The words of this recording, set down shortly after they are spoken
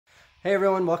Hey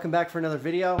everyone, welcome back for another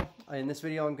video. In this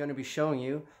video I'm going to be showing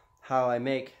you how I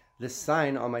make this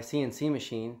sign on my CNC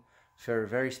machine for a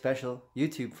very special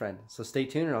YouTube friend. So stay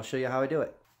tuned and I'll show you how I do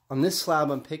it. On this slab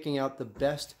I'm picking out the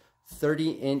best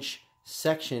 30-inch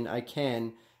section I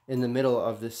can in the middle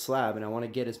of this slab, and I want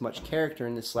to get as much character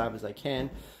in this slab as I can.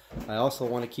 I also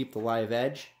want to keep the live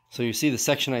edge. So you see the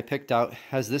section I picked out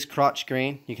has this crotch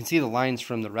grain. You can see the lines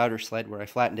from the router sled where I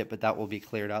flattened it, but that will be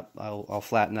cleared up. I'll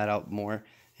flatten that out more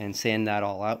and sand that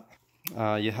all out.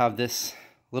 You have this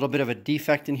little bit of a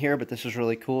defect in here, but this is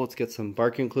really cool. It's got some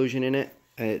bark inclusion in it.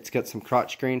 It's got some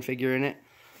crotch grain figure in it,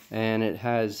 and it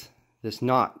has this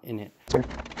knot in it.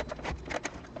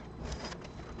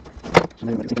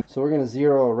 So we're going to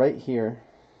zero right here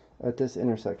at this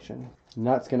intersection. And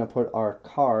that's going to put our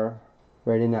car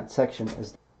right in that section.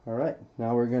 Alright,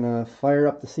 now we're going to fire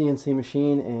up the CNC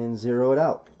machine and zero it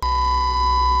out.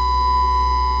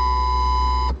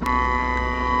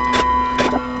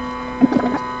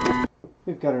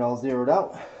 We've got it all zeroed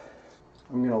out.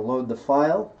 I'm going to load the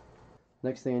file.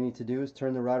 Next thing I need to do is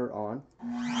turn the router on,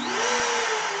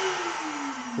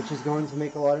 which is going to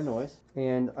make a lot of noise.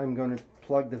 And I'm going to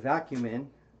plug the vacuum in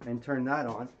and turn that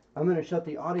on. I'm going to shut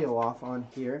the audio off on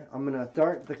here. I'm going to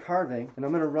start the carving, and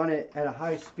I'm going to run it at a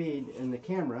high speed in the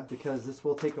camera because this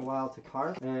will take a while to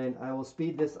carve, and I will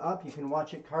speed this up. You can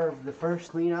watch it carve the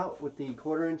first clean out with the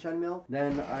 1/4-inch end mill.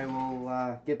 Then I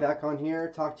will get back on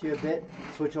here, talk to you a bit,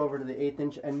 switch over to the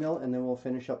 1/8-inch end mill, and then we'll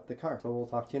finish up the car. So we'll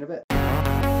talk to you in a bit.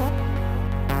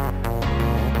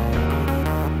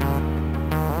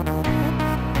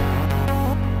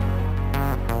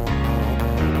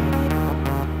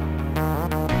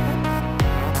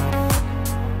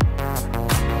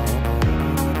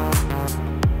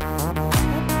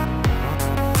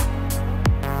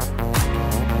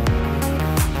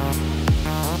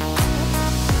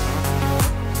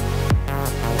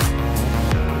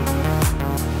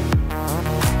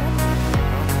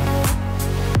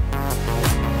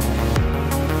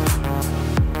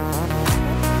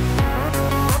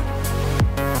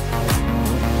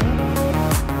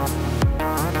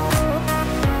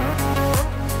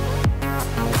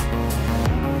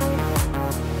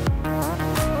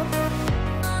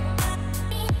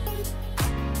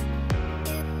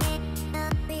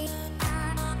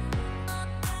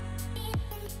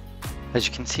 As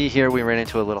you can see here, we ran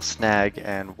into a little snag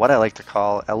and what I like to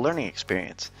call a learning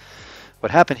experience.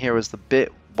 What happened here was the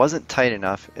bit wasn't tight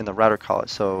enough in the router collet,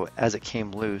 so as it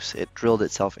came loose, it drilled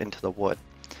itself into the wood.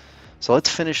 So let's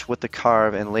finish with the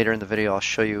carve, and later in the video I'll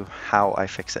show you how I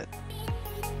fix it.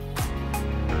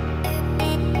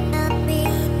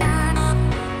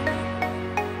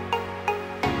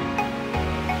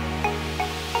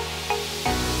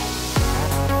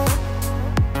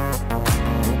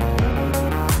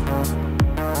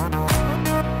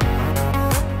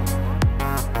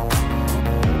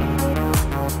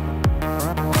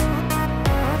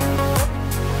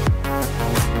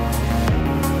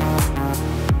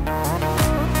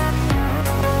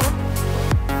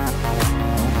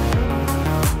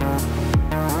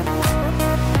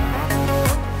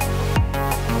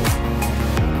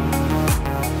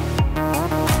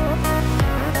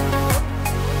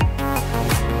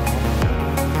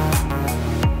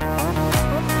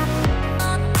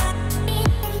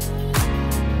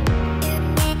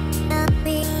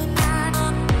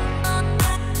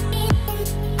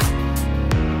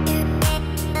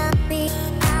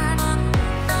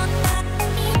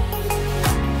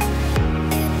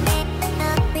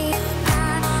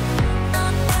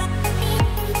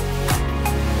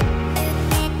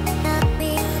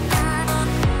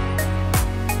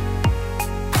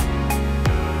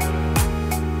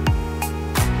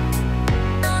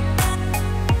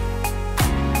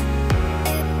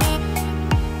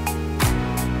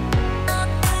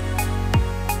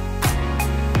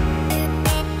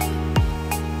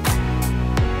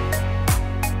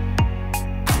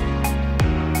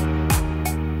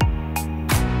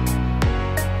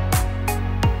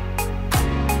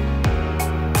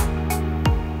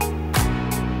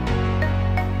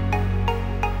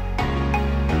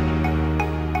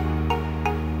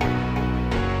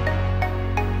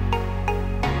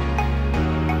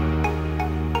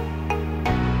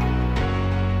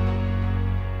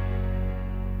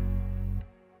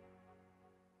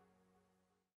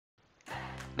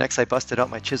 Next, I busted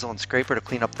out my chisel and scraper to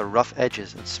clean up the rough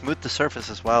edges and smooth the surface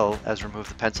as well as remove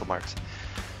the pencil marks.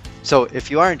 So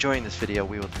if you are enjoying this video,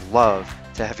 we would love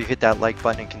to have you hit that like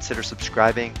button and consider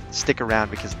subscribing. Stick around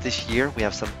because this year we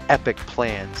have some epic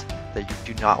plans that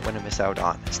you do not want to miss out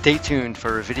on. Stay tuned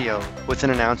for a video with an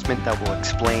announcement that will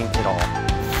explain it all.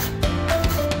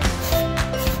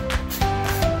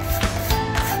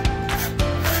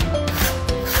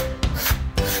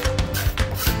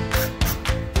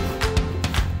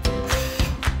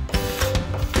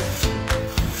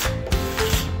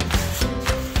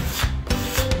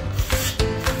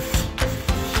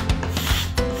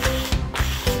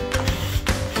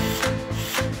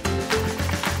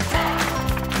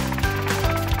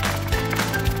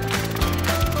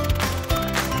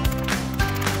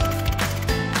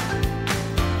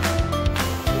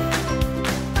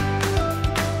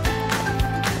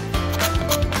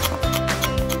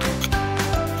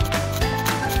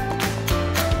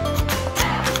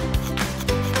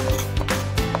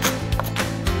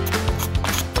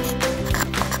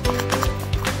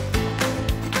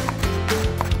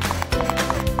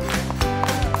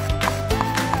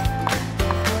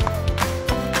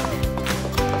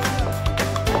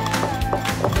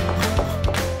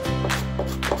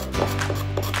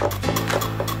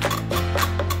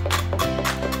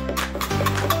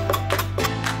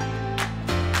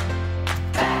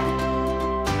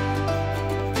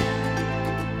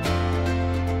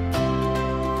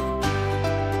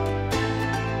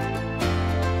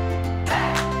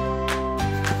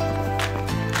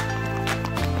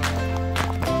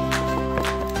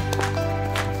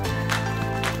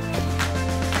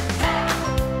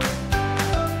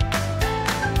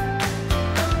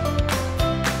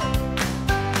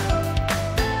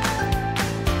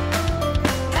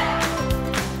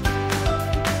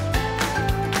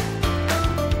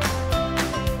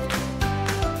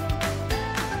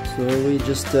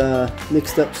 just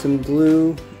mixed up some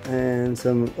glue and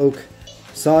some oak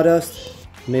sawdust,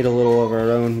 made a little of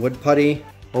our own wood putty.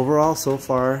 Overall, so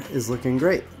far is looking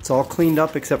great. It's all cleaned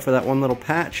up except for that one little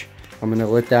patch. I'm gonna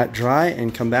let that dry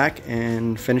and come back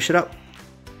and finish it up.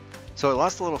 So I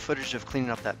lost a little footage of cleaning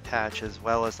up that patch as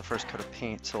well as the first coat of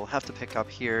paint, so we'll have to pick up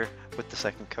here with the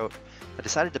second coat. I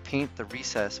decided to paint the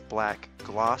recess black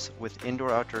gloss with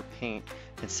indoor-outdoor paint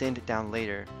and sand it down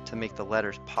later to make the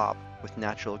letters pop with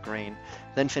natural grain,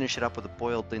 then finish it up with a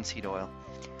boiled linseed oil.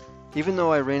 Even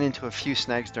though I ran into a few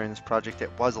snags during this project, it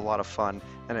was a lot of fun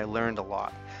and I learned a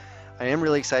lot. I am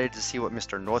really excited to see what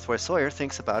Mr. Northwest Sawyer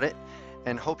thinks about it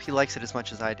and hope he likes it as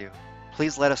much as I do.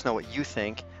 Please let us know what you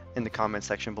think in the comment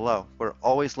section below. We're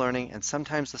always learning, and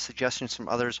sometimes the suggestions from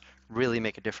others really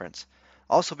make a difference.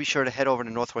 Also, be sure to head over to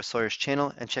Northwest Sawyer's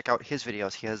channel and check out his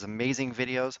videos. He has amazing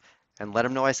videos, and let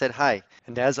him know I said hi.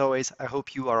 And as always, I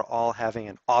hope you are all having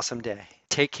an awesome day.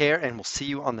 Take care, and we'll see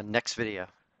you on the next video.